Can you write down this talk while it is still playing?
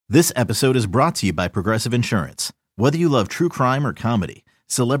This episode is brought to you by Progressive Insurance. Whether you love true crime or comedy,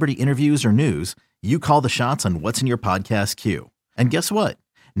 celebrity interviews or news, you call the shots on what's in your podcast queue. And guess what?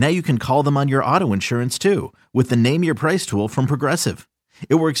 Now you can call them on your auto insurance too with the Name Your Price tool from Progressive.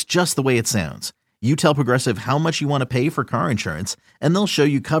 It works just the way it sounds. You tell Progressive how much you want to pay for car insurance, and they'll show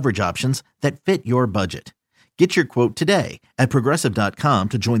you coverage options that fit your budget. Get your quote today at Progressive.com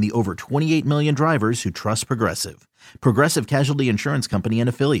to join the over 28 million drivers who trust Progressive. Progressive Casualty Insurance Company and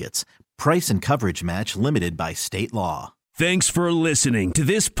Affiliates. Price and coverage match limited by state law. Thanks for listening to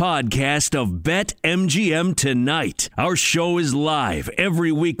this podcast of BetMGM Tonight. Our show is live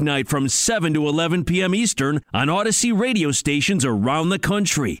every weeknight from 7 to 11 p.m. Eastern on Odyssey radio stations around the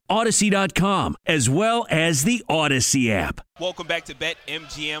country, Odyssey.com, as well as the Odyssey app. Welcome back to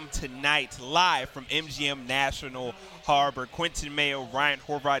BetMGM Tonight, live from MGM National Harbor. Quentin Mayo, Ryan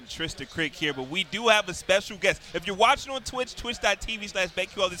Horvath, and Trista Crick here, but we do have a special guest. If you're watching on Twitch,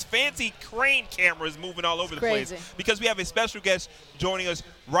 twitch.tv/BetQL, this fancy crane camera is moving all over the place because we have a special guest joining us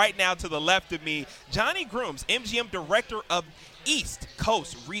right now to the left of me, Johnny Grooms, MGM Director of East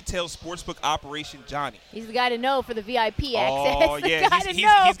Coast Retail Sportsbook Operation. Johnny, he's the guy to know for the VIP access. Oh yeah,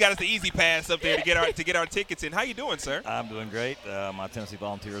 he's got us the easy pass up there to get our tickets in. How you doing, sir? I'm doing great. My Tennessee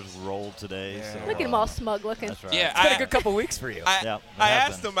Volunteers rolled today. Yeah. So, Look at him all smug looking. That's right. Yeah, It's been a good couple weeks for you. I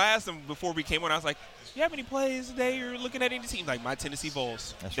asked him before we came on. I was like, "You have any plays today? You're looking at any team?" Like, my Tennessee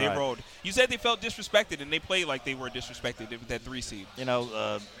Vols. That's they right. rolled. You said they felt disrespected, and they played like they were disrespected with that 3 seed. You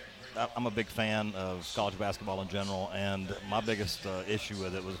know, I'm a big fan of college basketball in general, and my biggest issue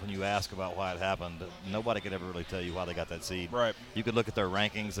with it was when you ask about why it happened, nobody could ever really tell you why they got that seed. Right. You could look at their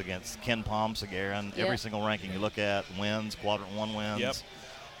rankings against Ken Palm, Sagarin, every single ranking you look at, wins, quadrant 1 wins. Yep.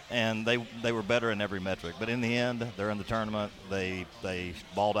 And they were better in every metric. But in the end, they're in the tournament. They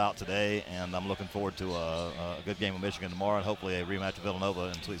balled out today, and I'm looking forward to a good game with Michigan tomorrow and hopefully a rematch of Villanova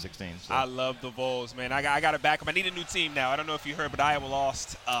in Sweet 16. So. I love the Vols, man. I got to back them. I need a new team now. I don't know if you heard, but Iowa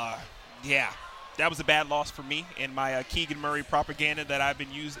lost. Yeah, that was a bad loss for me and my Keegan Murray propaganda that I've been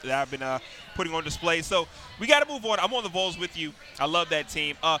putting on display. So we got to move on. I'm on the Vols with you. I love that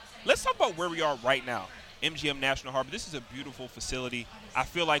team. Let's talk about where we are right now. MGM National Harbor. This is a beautiful facility. I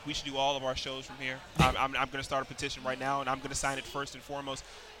feel like we should do all of our shows from here. I'm going to start a petition right now, and I'm going to sign it first and foremost.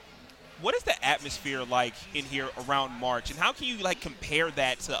 What is the atmosphere like in here around March, and how can you compare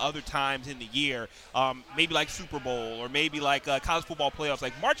that to other times in the year? Maybe like Super Bowl or maybe like college football playoffs.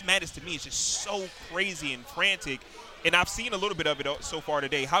 Like March Madness to me is just so crazy and frantic, and I've seen a little bit of it so far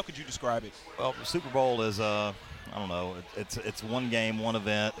today. How could you describe it? Well, the Super Bowl is I don't know. It's one game, one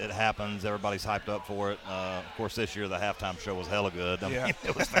event. It happens. Everybody's hyped up for it. Of course, this year the halftime show was hella good. I mean,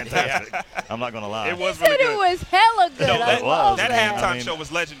 it was fantastic. I'm not going to lie. It was really good. It was hella good. No, that that halftime show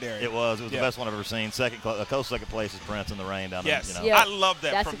was legendary. It was the best one I've ever seen. Second place is Prince in the Rain down yes. there. Yeah. I love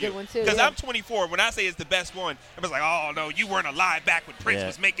that That's from a good you. one, too, Because yeah. I'm 24. When I say it's the best one, everybody's like, oh, no, you weren't alive back when Prince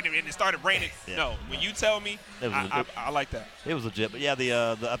was making it and it started raining. Yeah. No, when you tell me, I like that. It was legit. But, yeah,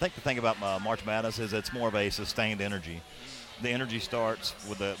 I think the thing about March Madness is it's more of a sustained energy. The energy starts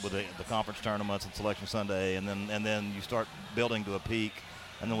with the conference tournaments and Selection Sunday, and then you start building to a peak,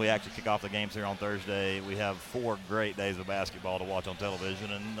 and then we actually kick off the games here on Thursday. We have 4 great days of basketball to watch on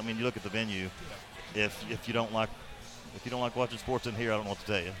television, and I mean, you look at the venue. If you don't like watching sports in here, I don't know what to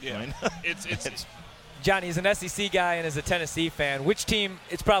tell you. Yeah. I mean, it's Johnny, as an SEC guy and as a Tennessee fan, which team,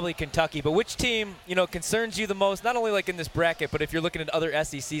 it's probably Kentucky, but which team, concerns you the most, not only in this bracket, but if you're looking at other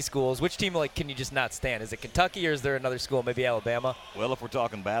SEC schools, which team, can you just not stand? Is it Kentucky or is there another school, maybe Alabama? well, if we're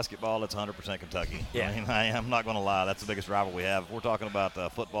talking basketball, it's 100% Kentucky. Yeah. I mean, I'm not going to lie. That's the biggest rival we have. If we're talking about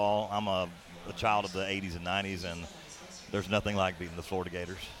football, I'm a child of the 80s and 90s, and there's nothing like beating the Florida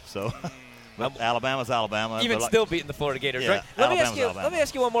Gators. So. But Alabama's Alabama. Even still beating the Florida Gators, Yeah, right? Let me Alabama.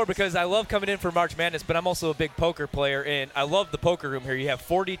 ask you one more because I love coming in for March Madness, but I'm also a big poker player, and I love the poker room here. You have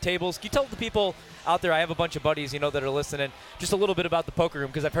 40 tables. Can you tell the people out there, I have a bunch of buddies, that are listening, just a little bit about the poker room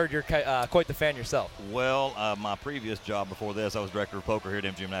because I've heard you're quite the fan yourself. Well, my previous job before this, I was director of poker here at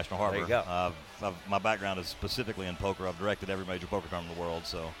MGM National Harbor. There you go. My background is specifically in poker. I've directed every major poker tournament in the world,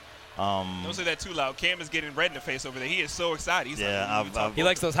 so. don't say that too loud. Cam is getting red in the face over there. He is so excited. He's He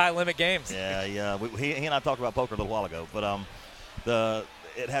likes those high-limit games. Yeah. He and I talked about poker a little while ago, but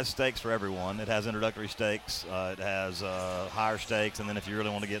it has stakes for everyone. It has introductory stakes. It has higher stakes, and then if you really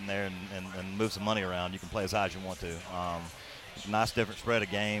want to get in there and move some money around, you can play as high as you want to. Nice different spread of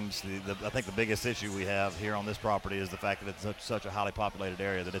games. I think the biggest issue we have here on this property is the fact that it's such a highly populated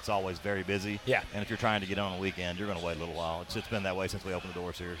area that it's always very busy. Yeah. And if you're trying to get on a weekend, you're going to wait a little while. It's been that way since we opened the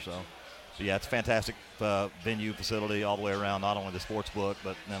doors here. So yeah, it's a fantastic venue, facility all the way around. Not only the sports book,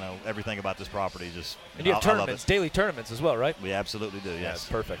 but everything about this property. Just and you have tournaments, daily tournaments as well, right? We absolutely do. Yes,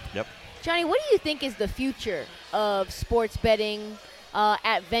 perfect. Yep. Johnny, what do you think is the future of sports betting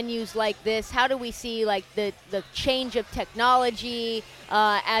at venues like this? How do we see like the change of technology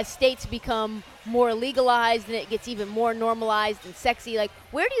as states become more legalized and it gets even more normalized and sexy? Like,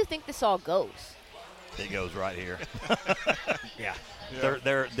 where do you think this all goes? It goes right here. Yeah.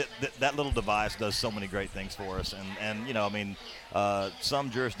 That little device does so many great things for us, and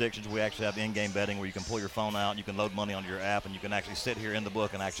some jurisdictions we actually have in-game betting where you can pull your phone out, you can load money onto your app, and you can actually sit here in the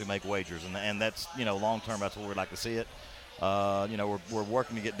book and actually make wagers, and that's long term, that's where we'd like to see it. We're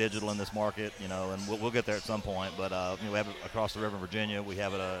working to get digital in this market, and we'll get there at some point. But we have it across the river in Virginia. We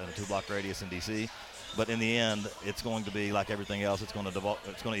have it in a 2-block radius in D.C. But in the end, it's going to be like everything else. It's going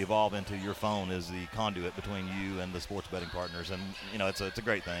to evolve into your phone as the conduit between you and the sports betting partners, and it's a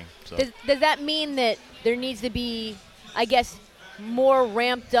great thing. So. Does that mean that there needs to be, I guess, more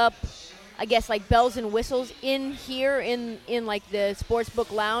ramped up, I guess, like bells and whistles in here in like the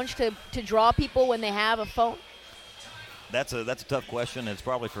sportsbook lounge to draw people when they have a phone? That's a tough question. It's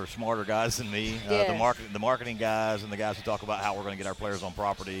probably for smarter guys than me. Yeah. The marketing guys and the guys who talk about how we're going to get our players on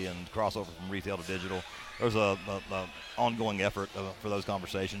property and crossover from retail to digital. There's a ongoing effort for those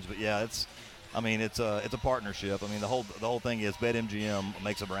conversations. But yeah, it's a partnership. I mean, the whole thing is BetMGM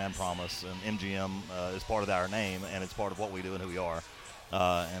makes a brand promise, and MGM is part of our name, and it's part of what we do and who we are.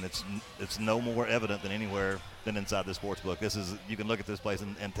 And it's no more evident than anywhere than inside this sports book. You can look at this place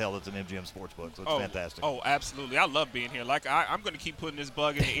and tell it's an MGM sports book, so it's fantastic. Oh, absolutely. I love being here. Like, I'm going to keep putting this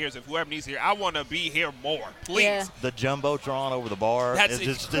bug in the ears of whoever needs here. I want to be here more, please. Yeah. The Jumbotron over the bar That's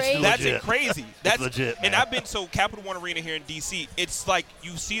is crazy. That's crazy. That's legit, man. And I've been Capital One Arena here in D.C., it's like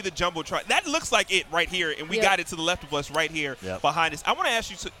you see the Jumbotron. That looks like it right here, and we got it to the left of us right here behind us. I want to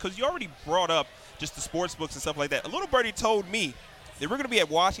ask you, because you already brought up just the sports books and stuff like that. A little birdie told me that we're going to be at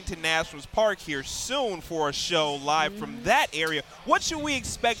Washington Nationals Park here soon for a show live from that area. What should we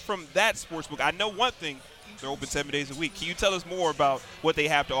expect from that sportsbook? I know one thing. They're open 7 days a week. Can you tell us more about what they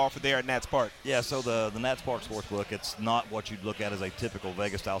have to offer there at Nats Park? Yeah, so the Nats Park Sportsbook, it's not what you'd look at as a typical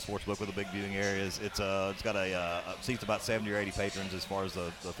Vegas-style sportsbook with the big viewing areas. It's got seats about 70 or 80 patrons as far as the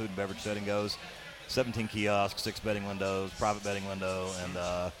food and beverage setting goes. 17 kiosks, 6 betting windows, private betting window,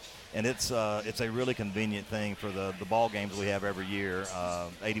 and it's a really convenient thing for the ball games we have every year.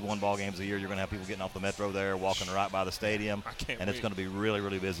 81 ball games a year. You're going to have people getting off the metro there, walking right by the stadium, and it's going to be really,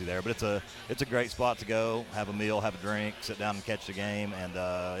 really busy there. But it's a great spot to go, have a meal, have a drink, sit down and catch the game, and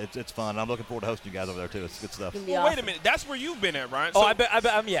it's fun. I'm looking forward to hosting you guys over there too. It's good stuff. Well, wait a minute. That's where you've been at, Ryan. So, I bet.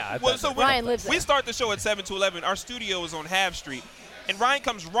 So Ryan lives there. We start the show at 7 to 11. Our studio is on Half Street. And Ryan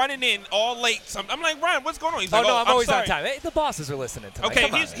comes running in all late. So I'm like, Ryan, what's going on? He's like, I'm always sorry. on time. Hey, the bosses are listening tonight.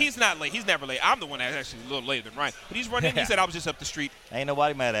 Okay, he's not late. He's never late. I'm the one that's actually a little later than Ryan. But he's running in. He said, I was just up the street. Ain't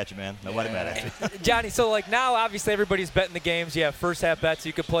nobody mad at you, man. Nobody mad at you. Johnny, so like now obviously everybody's betting the games. You have first half bets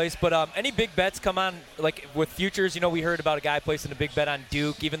you could place. But any big bets come on, like with futures? We heard about a guy placing a big bet on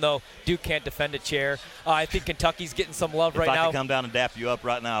Duke, even though Duke can't defend a chair. I think Kentucky's getting some love right now. If I could come down and dap you up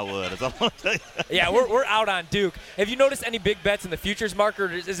right now, I would. That's all I want to tell you. Yeah, we're out on Duke. Have you noticed any big bets in the futures market,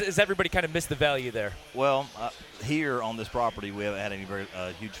 or is everybody kind of missed the value there? Well, here on this property, we haven't had any very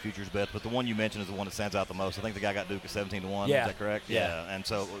huge futures bets, but the one you mentioned is the one that stands out the most. I think the guy got Duke at 17-1. Yeah. Is that correct? Yeah. And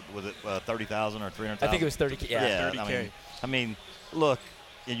so was it 30,000 or 300,000? I think it was 30. Yeah. 30K. I mean, look,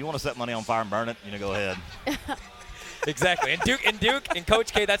 you want to set money on fire and burn it? Go ahead. Exactly. And Duke and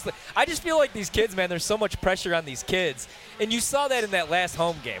Coach K, I just feel like these kids, man, there's so much pressure on these kids. And you saw that in that last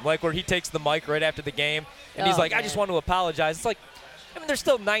home game, like where he takes the mic right after the game, and he's like, I just want to apologize. It's like, they're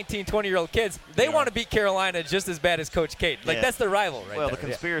still 19, 20-year-old kids. They want to beat Carolina just as bad as Coach K. That's their rival right well, there. The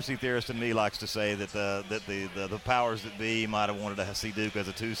conspiracy theorist in me likes to say that the powers that be might have wanted to see Duke as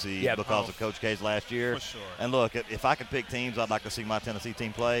a 2 seed because of Coach K's last year. For sure. And look, if I could pick teams I'd like to see my Tennessee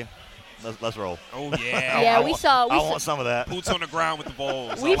team play, let's roll. Oh, yeah. Yeah, I want some of that. Boots on the ground with the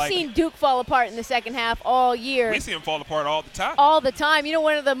Bulls. We've seen Duke fall apart in the second half all year. We see them fall apart all the time. All the time.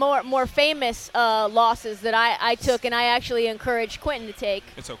 One of the more famous losses that I took, and I actually encouraged Quentin to take.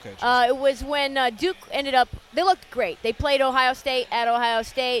 It's okay. It was when Duke ended up. They looked great. They played Ohio State at Ohio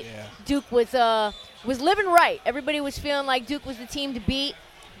State. Yeah. Duke was living right. Everybody was feeling like Duke was the team to beat.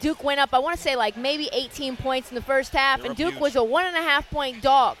 Duke went up, I want to say, like maybe 18 points in the first half, and Duke was a 1.5-point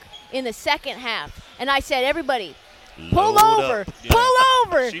dog in the second half. And I said, everybody, pull over. Pull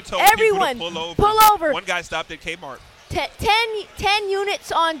over. She told everyone, people to pull over. One guy stopped at Kmart. 10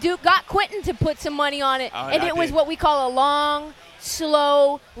 units on Duke. Got Quentin to put some money on it. And it was what we call a long,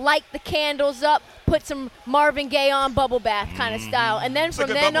 slow, light the candles up, put some Marvin Gaye on, bubble bath kind of style. And then from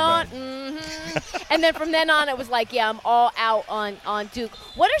then on, And then from then on, it was like, yeah, I'm all out on Duke.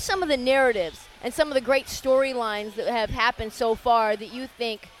 What are some of the narratives and some of the great storylines that have happened so far that you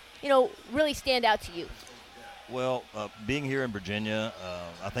think, really stand out to you? Well, being here in Virginia,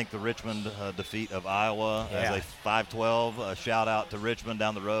 I think the Richmond defeat of Iowa as a 5-12. Shout out to Richmond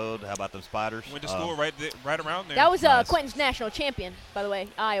down the road. How about them Spiders? Went to school right around there. That was Nice. Quentin's national champion, by the way,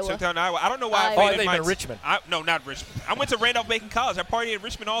 Iowa. Took Iowa. I don't know why Iowa. I faded my Richmond. No, not Richmond. I went to Randolph-Macon College. I partied at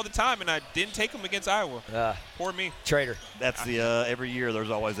Richmond all the time, and I didn't take them against Iowa. Poor me. Traitor. That's the every year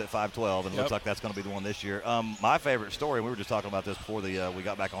there's always that 5-12, and it looks like that's going to be the one this year. My favorite story, we were just talking about this before we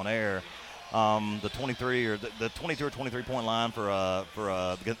got back on air. The 22 or 23 point line for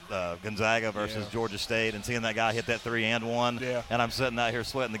Gonzaga versus Georgia State, and seeing that guy hit that 3 and 1. Yeah. And I'm sitting out here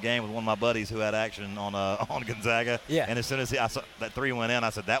sweating the game with one of my buddies who had action on Gonzaga. Yeah. And as soon as I saw that 3 went in, I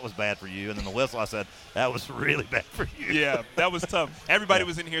said that was bad for you. And then the whistle, I said that was really bad for you. Yeah, that was tough. Everybody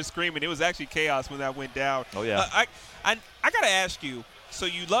was in here screaming. It was actually chaos when that went down. Oh yeah. I got to ask you. So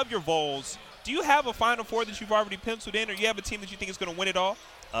you love your Vols. Do you have a Final Four that you've already penciled in, or you have a team that you think is going to win it all?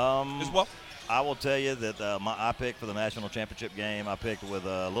 As well. I will tell you that I picked for the national championship game. I picked with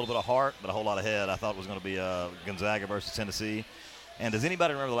a little bit of heart, but a whole lot of head. I thought it was going to be Gonzaga versus Tennessee. And does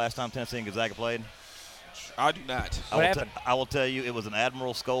anybody remember the last time Tennessee and Gonzaga played? I do not. What happened? I will tell you, it was an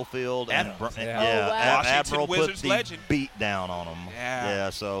Admiral Schofield. Admiral. Oh, wow. Admiral put Wizards the legend. beat down on them. Yeah.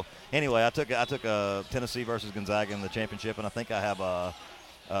 So anyway, I took Tennessee versus Gonzaga in the championship, and I think I have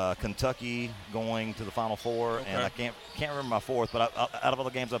Kentucky going to the Final Four, and I can't remember my fourth. But out of all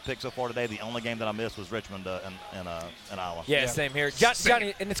the games I've picked so far today, the only game that I missed was Richmond and Iowa. Yeah, same here.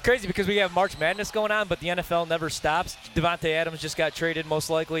 Johnny, and it's crazy because we have March Madness going on, but the NFL never stops. Devontae Adams just got traded most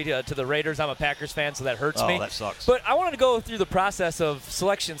likely to the Raiders. I'm a Packers fan, so that hurts me. Oh, that sucks. But I wanted to go through the process of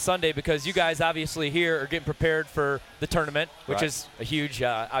Selection Sunday because you guys obviously here are getting prepared for the tournament, which is a huge,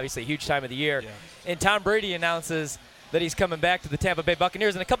 obviously a huge time of the year. Yeah. And Tom Brady announces that he's coming back to the Tampa Bay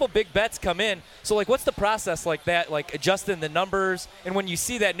Buccaneers, and a couple big bets come in. So, what's the process like that, adjusting the numbers? And when you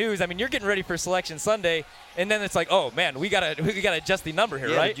see that news, I mean, you're getting ready for Selection Sunday, and then it's like, oh, man, we gotta adjust the number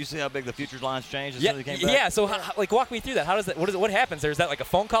here, right? Did you see how big the futures lines changed as soon as he came back? Yeah, so, walk me through that. How does that? What happens there? Is that like a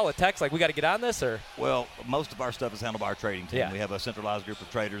phone call, a text, we got to get on this, or? Well, most of our stuff is handled by our trading team. Yeah. We have a centralized group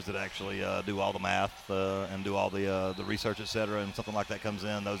of traders that actually do all the math and do all the research, et cetera, and something like that comes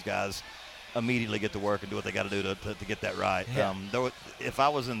in, those guys immediately get to work and do what they got to do to get that right. Yeah. If I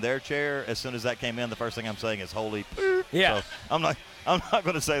was in their chair, as soon as that came in, the first thing I'm saying is "holy." Yeah. So I'm not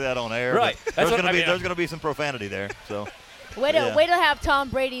going to say that on air. Right. But there's going to be some profanity there. So. Way to have Tom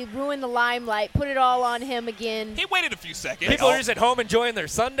Brady ruin the limelight, put it all on him again. He waited a few seconds. People are just at home enjoying their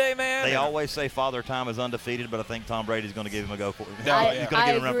Sunday, man. They always say Father Time is undefeated, but I think Tom Brady's going to give him a go for it. No, I- yeah. He's going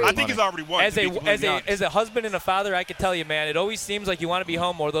to give him a run for agree. I his think he's money. already won. As a husband and a father, I could tell you, man, it always seems like you want to be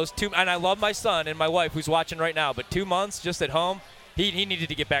home more. Those 2, and I love my son and my wife who's watching right now, but 2 months just at home, he needed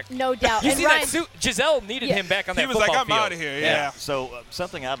to get back. No doubt. You And see Ryan- that suit? Giselle needed him back on He that was football like, I'm field. out of here. Yeah. So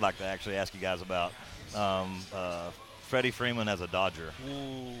something I'd like to actually ask you guys about. Freddie Freeman as a Dodger.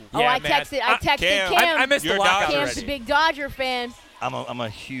 Oh, Yeah, I man. texted Cam. I missed the You're a lockout Dodger. Cam's already. a big Dodger fan. I'm a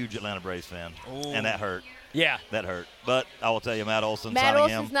huge Atlanta Braves fan, and that hurt. Yeah. That hurt. But I will tell you, Matt Olson Matt signing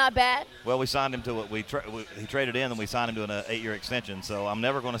Olson's him. not bad. Well, we signed him to he traded in, and we signed him to an 8-year extension. So I'm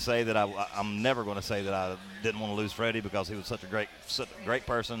never going to say that I didn't want to lose Freddie because he was such a great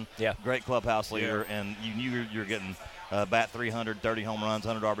person, great clubhouse leader, and you knew you're getting bat 300, 30 home runs,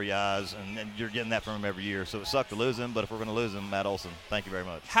 100 RBIs, and you're getting that from him every year. So it sucked to lose him, but if we're going to lose him, Matt Olson, thank you very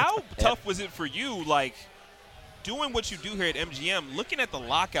much. How tough was it for you, doing what you do here at MGM, looking at the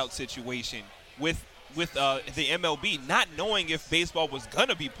lockout situation with the MLB, not knowing if baseball was going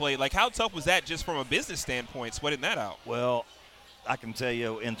to be played? How tough was that just from a business standpoint, sweating that out? Well, I can tell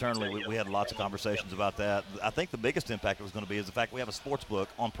you internally we had lots of conversations about that. I think the biggest impact it was going to be is the fact we have a sports book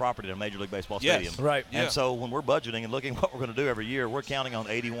on property at a Major League Baseball stadium. Right. And Yeah. so when we're budgeting and looking at what we're going to do every year, we're counting on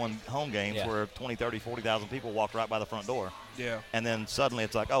 81 home games where 20, 30, 40,000 people walked right by the front door. Yeah. And then suddenly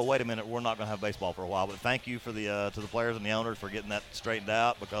it's like, oh, wait a minute, we're not going to have baseball for a while. But thank you for to the players and the owners for getting that straightened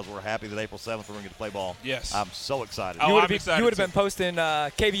out, because we're happy that April 7th we're going to get to play ball. Yes. I'm so excited. Oh, You would I'm excited have been too. posting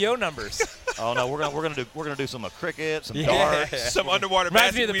KBO numbers. Oh no, we're gonna do some cricket, some Yeah. darts. Some underwater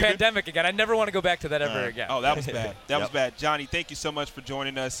Reminds me of the basket weaving. pandemic again. I never want to go back to that ever again. Oh, that was bad. That was Yep. bad. Johnny, thank you so much for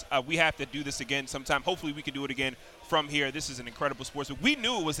joining us. We have to do this again sometime. Hopefully we can do it again from here. This is an incredible sports book. We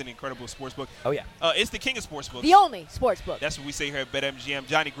knew it was an incredible sports book. Oh, yeah. It's the king of sports books. The only sports book. That's what we say here at BetMGM.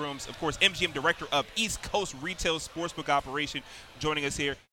 Johnny Grooms, of course, MGM Director of East Coast Retail Sportsbook Operation, joining us here.